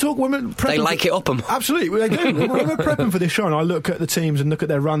 When we're prepping, they like it up them. Absolutely, they do. When we're prepping for this show, and I look at the teams and look at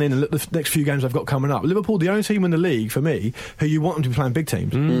their run-in and look at the next few games they've got coming up. Liverpool, the only team in the league, for me, who you want them to be playing big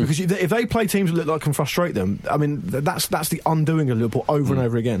teams. Because if they play teams that look like can frustrate them, I mean, that's the undoing of Liverpool over and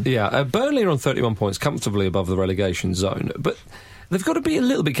over again. Yeah, Burnley are on 31 points, comfortably above the relegation zone, but they've got to be a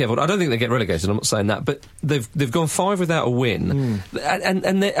little bit careful. I don't think they get relegated, I'm not saying that, but they've gone 5 without a win.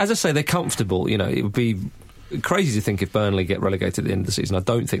 And as I say, they're comfortable. It would be crazy to think if Burnley get relegated at the end of the season. I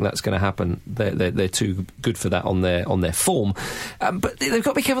don't think that's going to happen. They're too good for that on their form. But they've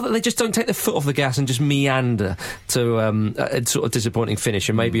got to be careful that they just don't take their foot off the gas and just meander to a sort of disappointing finish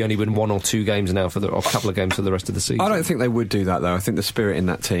and maybe only win 1 or 2 games now or a couple of games for the rest of the season. I don't think they would do that, though. I think the spirit in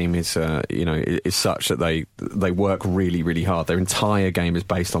that team is is such that they work really, really hard. Their entire game is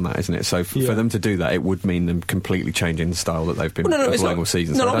based on that, isn't it? So for them to do that, it would mean them completely changing the style that they've been playing all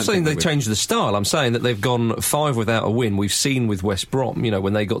season. No, I'm not saying they changed the style. I'm saying that they've gone 5 without a win. We've seen with West Brom,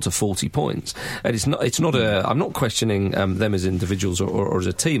 when they got to 40 points. And it's not I'm not questioning them as individuals or as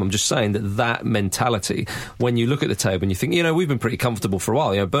a team. I'm just saying that mentality, when you look at the table and you think, we've been pretty comfortable for a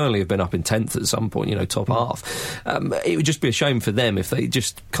while. Burnley have been up in 10th at some point, top half. It would just be a shame for them if they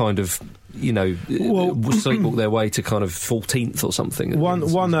just kind of sleepwalk their way to kind of 14th or something.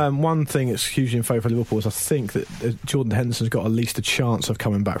 One thing that's hugely in favour of Liverpool is I think that Jordan Henderson's got at least a chance of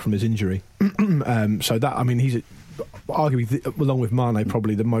coming back from his injury. So that, I mean, he's arguably, along with Mane,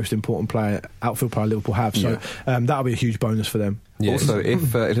 probably the most important outfield player Liverpool have. So that'll be a huge bonus for them. Yeah. Also,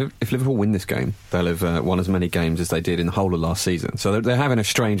 if Liverpool win this game, they'll have won as many games as they did in the whole of last season. So they're having a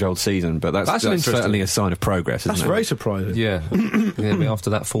strange old season, but that's certainly a sign of progress, isn't That's it? very surprising. Yeah,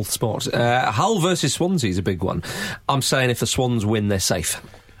 after that 4th spot. Hull versus Swansea is a big one. I'm saying if the Swans win, they're safe.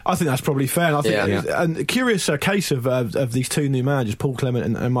 I think that's probably fair. And I think and a curious case of these two new managers, Paul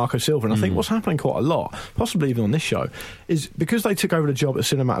Clement and Marco Silva. And I think what's happening quite a lot, possibly even on this show, is because they took over the job at a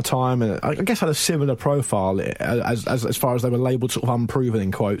similar amount of time, and I guess had a similar profile as far as they were labelled sort of unproven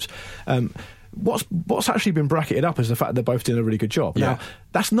in quotes. What's actually been bracketed up is the fact they're both doing a really good job. Yeah. Now,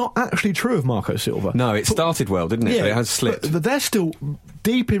 that's not actually true of Marco Silva. No, it started well, didn't it? Yeah, but it has slipped. But they're still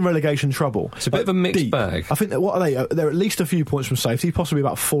deep in relegation trouble. It's a bit of a mixed bag. I think that what are they? They're at least a few points from safety, possibly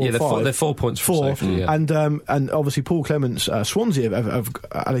about 4 or 5. They're 4 points from safety. Yeah. And obviously Paul Clement's Swansea have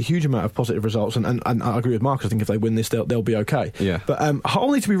had a huge amount of positive results. And I agree with Marcus. I think if they win this, they'll be okay. Yeah. But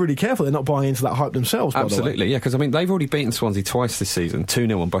Hull need to be really careful. They're not buying into that hype themselves. Absolutely, yeah. Because I mean, they've already beaten Swansea twice this season,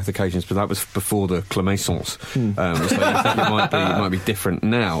 2-0 on both occasions, but that was before the Clemaisons. So I think it might be different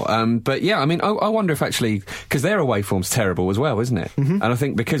now. But yeah, I mean, I wonder if actually, because their away form's terrible as well, isn't it? And I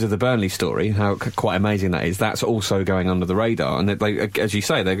think because of the Burnley story, how quite amazing that is, that's also going under the radar. And they, as you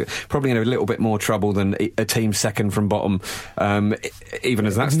say, they're probably in a little bit more trouble than a team second from bottom, even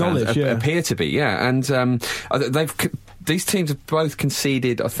as that stands, appear to be. Yeah, and these teams have both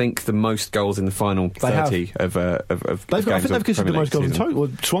conceded, I think, the most goals in the final 30 of I think they've conceded the most goals in total.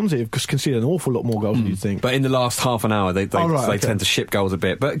 Swansea have conceded an awful lot more goals than you'd think. But in the last half an hour, they tend to ship goals a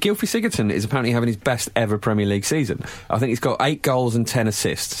bit. But Gylfi Sigurdsson is apparently having his best ever Premier League season. I think he's got 8 goals and 10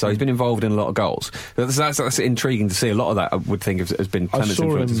 assists, so he's been involved in a lot of goals. That's intriguing to see. A lot of that, I would think, has been Clement's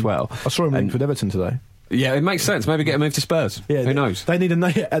influence as well. I saw him linked with Everton today. Yeah, it makes sense. Maybe get a move to Spurs. Yeah, who knows? They need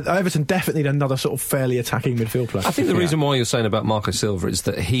Everton definitely need another sort of fairly attacking midfield player. I think the reason why you're saying about Marco Silva is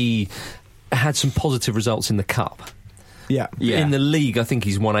that he had some positive results in the Cup. Yeah. In the league, I think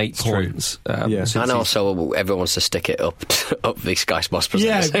he's won 8 points. And also, everyone wants to stick it up the Sky Sports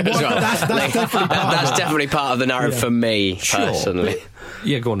presenters as well. That's definitely part of the narrative for me, personally.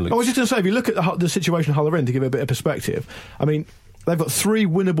 Yeah, go on, Luke. I was just going to say, if you look at the situation Hull are in, to give it a bit of perspective, I mean, they've got 3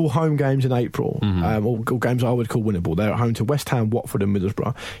 winnable home games in April, or games I would call winnable. They're at home to West Ham, Watford and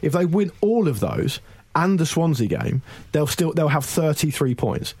Middlesbrough. If they win all of those and the Swansea game, they'll have 33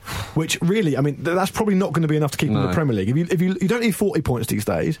 points, which really, I mean, that's probably not going to be enough to keep them in the Premier League. If you don't need 40 points these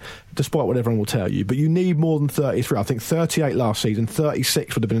days, despite what everyone will tell you, but you need more than 33. I think 38 last season,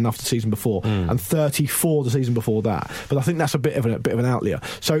 36 would have been enough the season before, and 34 the season before that. But I think that's a bit of an outlier.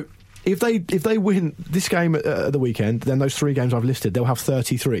 So if they win this game at the weekend, then those 3 games I've listed, they'll have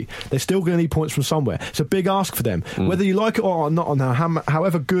 33. They're still going to need points from somewhere. It's a big ask for them. Whether you like it or not,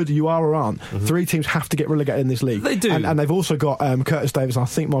 however good you are or aren't, 3 teams have to get relegated in this league. They do. And they've also got Curtis Davis and I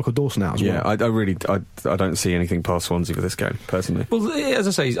think Michael Dawson out as well. Yeah, I don't see anything past Swansea for this game, personally. Well, as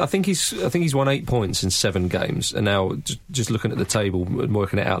I say, I think he's won 8 points in 7 games. And now, just looking at the table and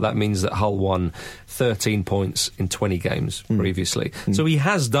working it out, that means that Hull won 13 points in 20 games previously. So he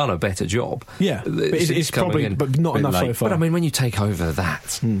has done a better job. Yeah, but it's probably but not enough so far. But I mean, when you take over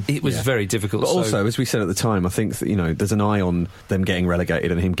that, it was very difficult. But also, as we said at the time, I think that, there's an eye on them getting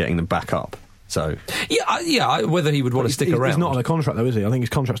relegated and him getting them back up. So whether he would want to stick around. He's not on a contract though, is he? I think his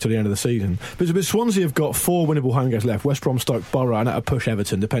contract's to the end of the season. But Swansea have got 4 winnable home games left: West Brom, Stoke, Borough, and that'll push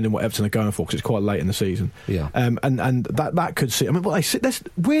Everton, depending on what Everton are going for, because it's quite late in the season. Yeah. And that could see. I mean,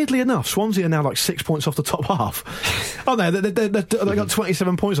 weirdly enough, Swansea are now like 6 points off the top half. Oh no, they got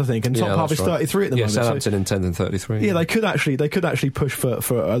 27 points, I think, and top half is 33 at the moment. Southampton in 10th and 33. Yeah, they could actually push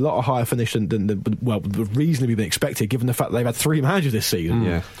for a lot of higher finish than would reasonably been expected, given the fact that they've had 3 managers this season.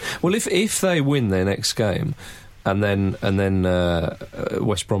 Yeah. Well, if they win their next game, and then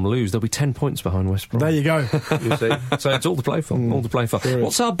West Brom lose, they'll be 10 points behind West Brom. There you go. You see? So it's all to play for. All to play for.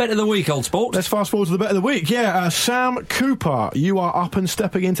 What's our bet of the week, Old Sport? Let's fast forward to the bet of the week. Yeah, Sam Cooper, you are up and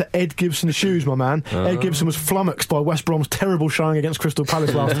stepping into Ed Gibson's shoes, my man. Ed Gibson was flummoxed by West Brom's terrible showing against Crystal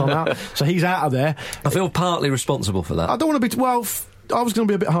Palace last time out, so he's out of there. I feel partly responsible for that. I don't want to be... I was going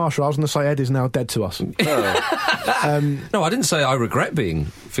to be a bit harsher. I was going to say Ed is now dead to us. No, I didn't say I regret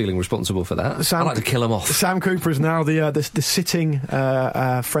feeling responsible for that. I'd like to kill him off. Sam Cooper is now the sitting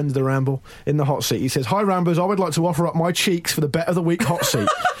friend of the Ramble in the hot seat. He says, "Hi Ramblers, I would like to offer up my cheeks for the bet of the week hot seat."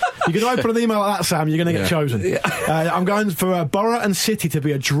 You're going to open an email like that, Sam, you're going to get chosen. I'm going for Borough and City to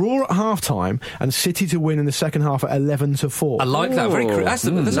be a draw at half-time and City to win in the second half at 11-4. I like that. That's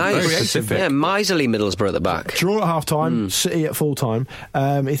nice. very specific. Yeah, miserly Middlesbrough at the back. Draw at half-time, City at full-time.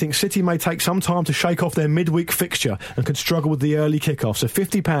 He thinks City may take some time to shake off their midweek fixture and could struggle with the early kick-off. So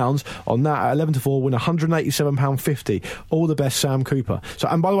 £50 on that at 11-4, win £187.50. All the best, Sam Cooper. So,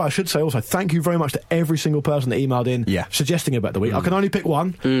 and by the way, I should say also, thank you very much to every single person that emailed in suggesting a bet of the week. I can only pick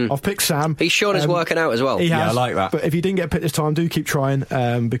one. I've picked Sam. He's sure it's working out as well. He has. Yeah, I like that. But if you didn't get picked this time, do keep trying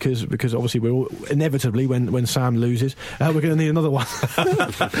because obviously we're all, inevitably when Sam loses, we're going to need another one.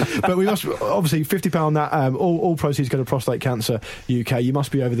 But we must obviously £50 on that. All proceeds go to Prostate Cancer UK. You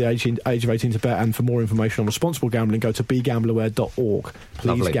must be over the age of 18 to bet. And for more information on responsible gambling, go to begambleaware.org.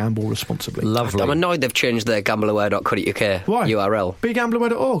 Please gamble responsibly. Lovely. I'm annoyed they've changed their gambleaware.co.uk URL.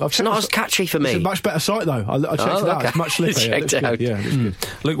 Begambleaware.org. It's not as catchy for me. It's a much better site though. I checked it out. Okay. It's much slicker. Checked it out. Yeah, it looks good.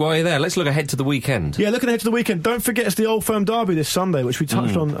 Luke, while you're there, let's look ahead to the weekend. Yeah, looking ahead to the weekend. Don't forget it's the Old Firm Derby this Sunday, which we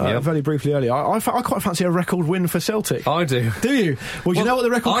touched on very briefly earlier. I quite fancy a record win for Celtic. I do. Do you? Well, do you know what the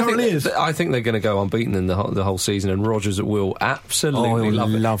record currently is? I think they're going to go unbeaten in the whole season, and Rodgers will absolutely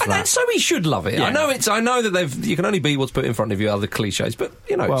love it. And so he should love it. Yeah. I know that you can only be what's put in front of you, other cliches, but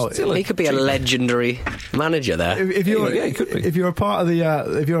still He could be a legendary manager there. If you're, he could be. If you're a part of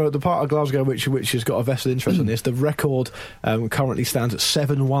if you're the part of Glasgow which has got a vested interest in this, the record currently stands at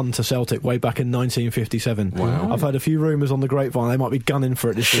 7-1 to Celtic way back in 1957. Wow. I've heard a few rumours on the grapevine they might be gunning for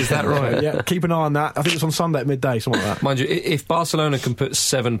it this year. Is that right? Yeah, keep an eye on that. I think it's on Sunday at midday, something like that. Mind you, if Barcelona can put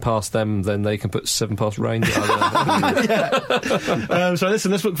 7 past them, then they can put 7 past Rangers. So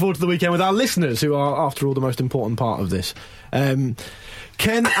listen, let's look forward to the weekend with our listeners, who are, after all, the most important part of this. Ken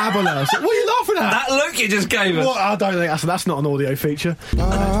Abola. What are you laughing at? That look you just gave us. What? I don't think that's not an audio feature.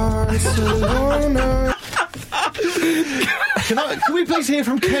 Can we please hear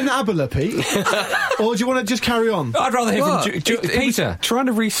from Ken Abola, Pete? Or do you want to just carry on? I'd rather hear from Peter. Trying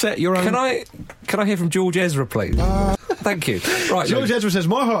to reset your own... Can I hear from George Ezra, please? Thank you. Right, George Ezra says,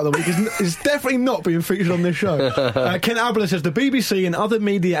 my heart of the week is definitely not being featured on this show. Ken Abola says, the BBC and other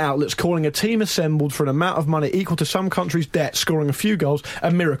media outlets calling a team assembled for an amount of money equal to some country's debt, scoring a few goals,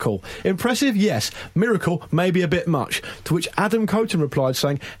 a miracle. Impressive? Yes. Miracle? Maybe a bit much. To which Adam Coton replied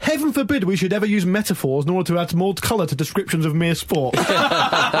saying, heaven forbid we should ever use metaphors in order to add more colour to descriptions of mere sport.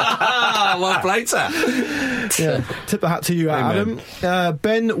 Well played, sir. Yeah. Tip the hat to you, Adam.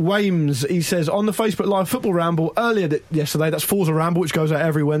 Ben Wames, he says, on the Facebook Live Football Ramble earlier yesterday, that's Forza Ramble, which goes out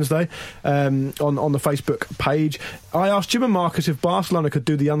every Wednesday on the Facebook page, I asked Jim and Marcus if Barcelona could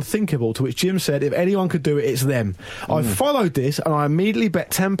do the unthinkable, to which Jim said, if anyone could do it, it's them. I followed this and I immediately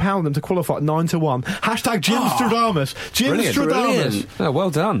bet £10 them to qualify at 9-1. Hashtag Jim Stradamus. Jim Stradamus. Oh, well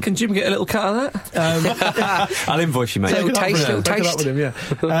done. Can Jim get a little cut of that? I'll invoice you, mate. Take taste. it up with him,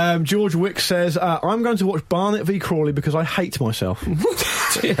 yeah. George Wick says, I'm going to watch Barnet v Crawley because I hate myself.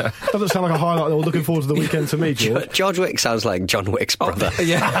 Yeah. Doesn't sound like a highlight that we're looking forward to the weekend to me, George. George Wick sounds like John Wick's brother.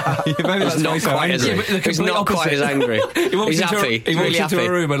 Yeah. Maybe He's not quite as he's not quite as angry. He's happy. He walks really into happy.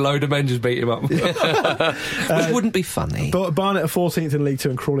 a room and a load of men just beat him up. Which wouldn't be funny. But Barnet are 14th in League 2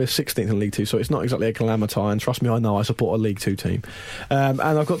 and Crawley are 16th in League 2, so it's not exactly a calamity, and trust me, I know I support a League 2 team. And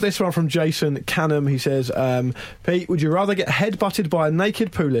I've got this one from Jason Canham. He says, Pete, would you rather get headbutted by a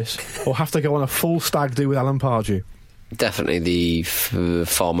naked Pulis or have to go on a full stag do with Alan Pardew? Definitely the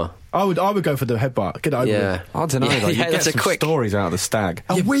former. I would go for the headbutt. Get over it. I don't know. Yeah, you get that's a some quick stories out of the stag.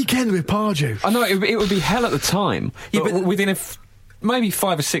 A weekend with Pardew. I know it would be hell at the time. Yeah, but within maybe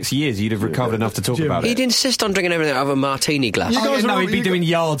 5 or 6 years, you'd have recovered enough to talk Jim, about it. He'd insist on drinking everything out of a martini glass. You guys no, are- he'd be you doing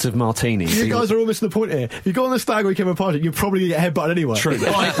yards of martinis. You guys are all missing the point here. If you go on the stag weekend with Pardew, you're probably going to get headbutted anyway. True.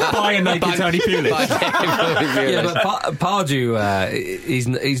 By a naked Tony Pulis. Yeah, but Pardew,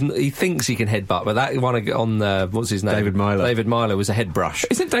 he thinks he can headbutt, but that one on what's his name? David Myler. David Myler was a head brush.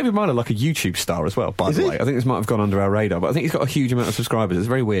 Isn't David Myler like a YouTube star as well, by the way? I think this might have gone under our radar, but I think he's got a huge amount of subscribers. It's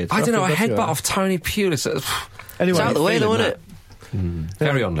very weird. I don't know, a that's headbutt right. off Tony Pulis. Anyway, It's out of the way, though, isn't it?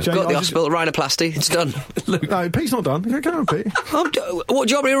 Carry on, Luke. Jay- Got the I just- hospital, rhinoplasty, it's done. No, Pete's not done. Come on, Pete. What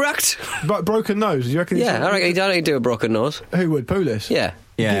job are you wrecked? But broken nose. Do you reckon? Yeah, I reckon he don't do a broken nose. Who would? Pulis? Yeah.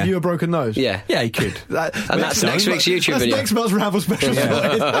 Yeah. Give you a broken nose? Yeah. Yeah, he could. And that's next week's YouTube That's video. next month's Ramble special.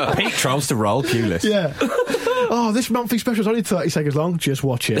 Pete tries to roll Pulis. Yeah. Oh, this monthly special is only 30 seconds long. Just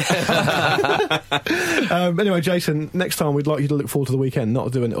watch it. Anyway, Jason, next time we'd like you to look forward to the weekend,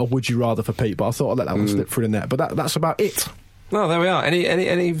 not doing a would you rather for Pete, but I thought I'd let that one slip through the net. But that's about it. Well, there we are.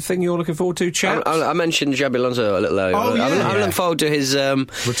 Anything you're looking forward to, chaps? I mentioned Xabi Alonso a little earlier. Oh, yeah. I'm looking forward to his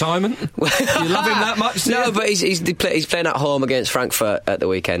retirement. You love him that much? No, but he's playing at home against Frankfurt at the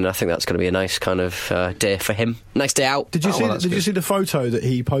weekend. And I think that's going to be a nice kind of day for him. Nice day out. Did you see the photo that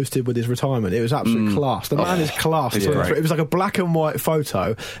he posted with his retirement? It was absolute class. The man is class. It was like a black and white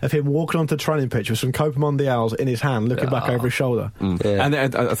photo of him walking onto the training pitch with some Copa Mundials in his hand, looking back over his shoulder. Yeah. And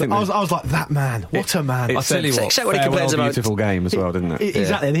I think I was like, that man, what a man! I'll tell you what. Except when he complains about beautiful game as well, didn't it?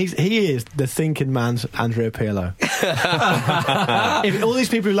 Exactly, and he is the thinking man's Andrea Pirlo. If all these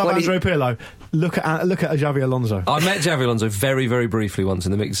people who love Andrea Pirlo look at Xabi Alonso. I met Xabi Alonso very, very briefly once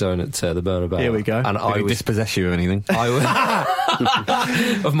in the mixed zone at the Bernabeu. Here we go. And Did he dispossess you of anything?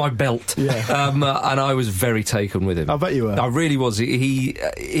 Of my belt. Yeah. And I was very taken with him. I bet you were. I really was. He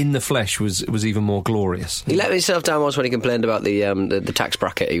in the flesh was even more glorious. He let himself down once when he complained about the tax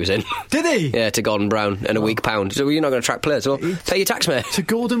bracket he was in. Did he? Yeah, to Gordon Brown and a weak pound. So you're not going to track players. Well, pay your tax, mate. To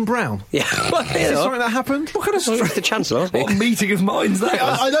Gordon Brown? Yeah. Well, Is it something that happened? What kind of the Chancellor, wasn't What meeting of minds that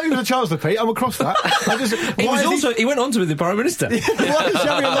was? I know he was a Chancellor, Pete. I'm across that. He went on to be the Prime Minister. Why is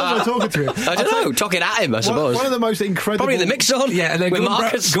Xabi Alonso talking to him? I don't know, talking at him, I suppose. One of the most incredible... Probably in the mix zone. Yeah, and then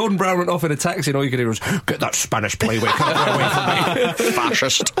Gordon Brown went off in a taxi and all you could hear was, get that Spanish playway away from me.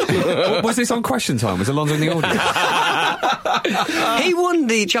 Fascist. Was this on Question Time? Was Alonso in the audience? He won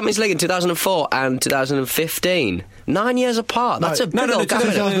the Champions League in 2004 and 2015. 9 years apart. That's a big old gap.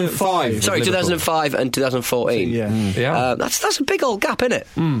 2005. Sorry, 2005 and 2014. Yeah. That's a big old gap, isn't it?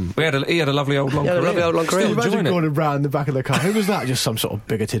 He had a lovely old long career. career. Imagine Gordon Brown in the back of the car. Who was that? Just some sort of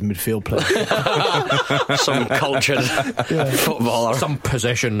bigoted midfield player. Some cultured footballer. Some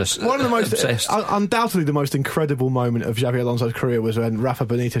possessionist. One of the most, obsessed. undoubtedly the most incredible moment of Xabi Alonso's career was when Rafa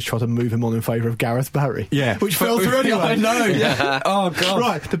Benitez tried to move him on in favour of Gareth Barry. Yeah. Which fell through anyway. I know. Yeah. Oh, God.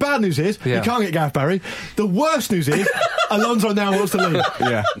 Right, the bad news is you can't get Gareth Barry. The worst news is Alonso now wants to leave.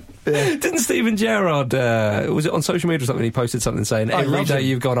 Yeah. Didn't Steven Gerrard, was it on social media or something, he posted something saying, every day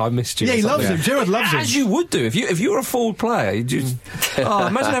you've gone, I missed you. Yeah, he loves him. Gerrard loves him. As you would do. If you were a forward player, you'd just...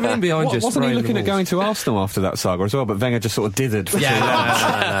 imagine having him behind you. Wasn't he looking at going to Arsenal after that saga as well? But Wenger just sort of dithered. For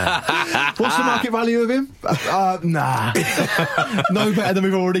What's the market value of him? Nah. No better than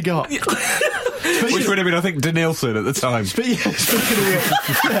we've already got. Which would have been, I think, Denilson at the time. Speaking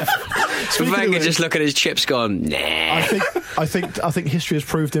of Wenger which, just look at his chips going, nah. I think history has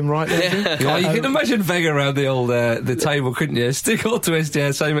proved him right. Yeah. You can imagine Wenger around the old the table, couldn't you? Stick all to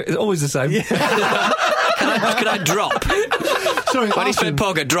SJ, same. It's always the same. Yeah. Can I drop? Sorry, when he's playing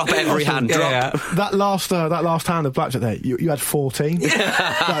poker, drop every hand. Drop. Yeah. That last hand of blackjack there, you had 14.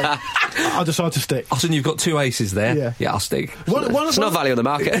 I decided to stick. Austin, you've got 2 aces there. Yeah. I'll stick. It's no value on the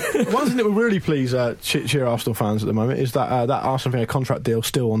market. One thing that would really please cheer Arsenal fans at the moment is that Arsene Wenger contract deal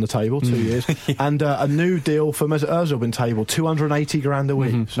still on the table, 2 years, and a new deal for Mesut Ozil been tabled, 280 grand a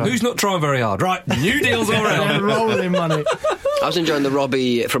week. So. Who's not trying very hard? Right, new deals all around. Rolling in money. I was enjoying the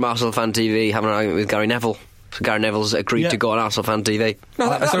Robbie from Arsenal Fan TV having an argument with Gary Neville. So Gary Neville's agreed to go on Arsenal Fan TV. No,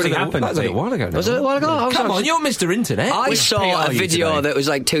 that's already happened. That was a while ago now. Was it a while ago? Come on, you're Mr. Internet. I Which saw Pete a are you video today? that was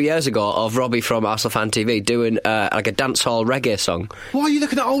like 2 years ago of Robbie from Arsenal Fan TV doing like a dancehall reggae song. Why are you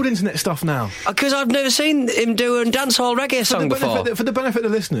looking at old internet stuff now? Because I've never seen him do a dancehall reggae song before. For the benefit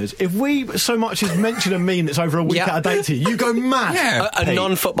of the listeners, if we so much as mention a meme that's over a week out of date to you, you go mad. Yeah, a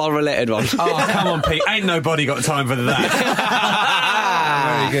non-football related one. Oh, come on, Pete. Ain't nobody got time for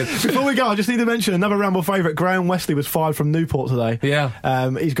that. Very good. Before we go, I just need to mention another Ramble favourite. Graham Wesley was fired from Newport today. Yeah.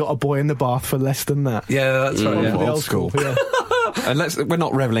 He's got a boy in the bath for less than that. Yeah, that's right. Yeah. The Old school. Yeah. And we're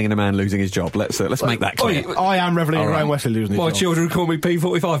not revelling in a man losing his job. Let's make that clear. I am revelling in Graham Wesley losing his My job. children call me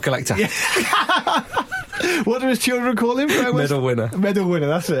P45 collector. What do his children call him? Medal winner. Medal winner,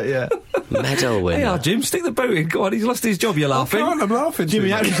 that's it, yeah. Medal winner. Hey, Jim, stick the boot in. Go on, he's lost his job, you're laughing. I'm laughing.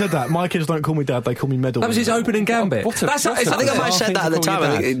 Jimmy actually said that. My kids don't call me dad, they call me medal That was his winner. opening gambit. I think I might have said that at the time.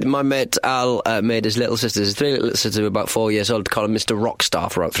 I think my mate Al made his little sisters, his 3 little sisters who were about 4 years old, to call him Mr.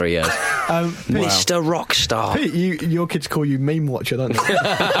 Rockstar for about 3 years. Mr. Rockstar. Pete, your kids call you meme watcher, don't they?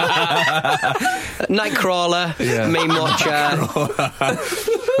 Nightcrawler, meme watcher.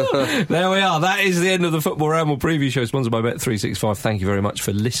 There we are. That is the end of the Football Ramble preview show, sponsored by Bet365. Thank you very much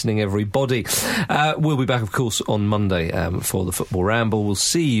for listening, everybody. We'll be back, of course, on Monday for the Football Ramble. We'll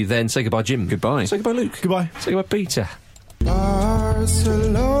see you then. Say goodbye, Jim. Goodbye. Say goodbye, Luke. Goodbye. Say goodbye, Peter.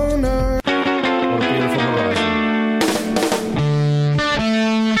 Barcelona. What a beautiful horizon.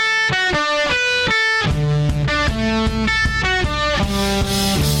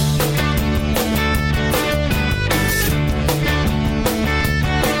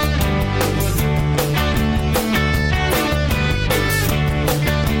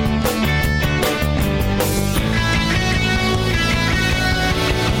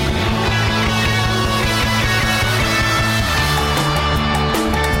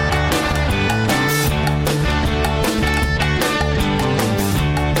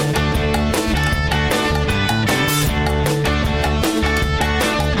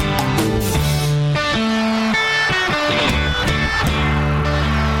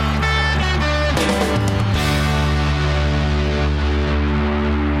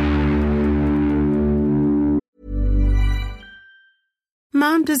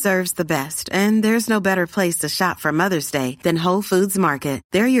 Mom deserves the best, and there's no better place to shop for Mother's Day than Whole Foods Market.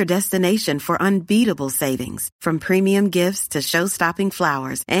 They're your destination for unbeatable savings, from premium gifts to show-stopping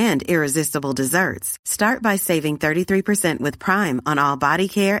flowers and irresistible desserts. Start by saving 33% with Prime on all body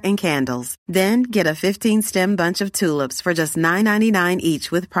care and candles. Then get a 15-stem bunch of tulips for just $9.99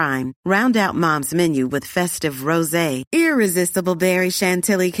 each with Prime. Round out Mom's menu with festive rosé, irresistible berry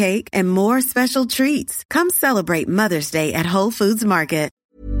chantilly cake, and more special treats. Come celebrate Mother's Day at Whole Foods Market.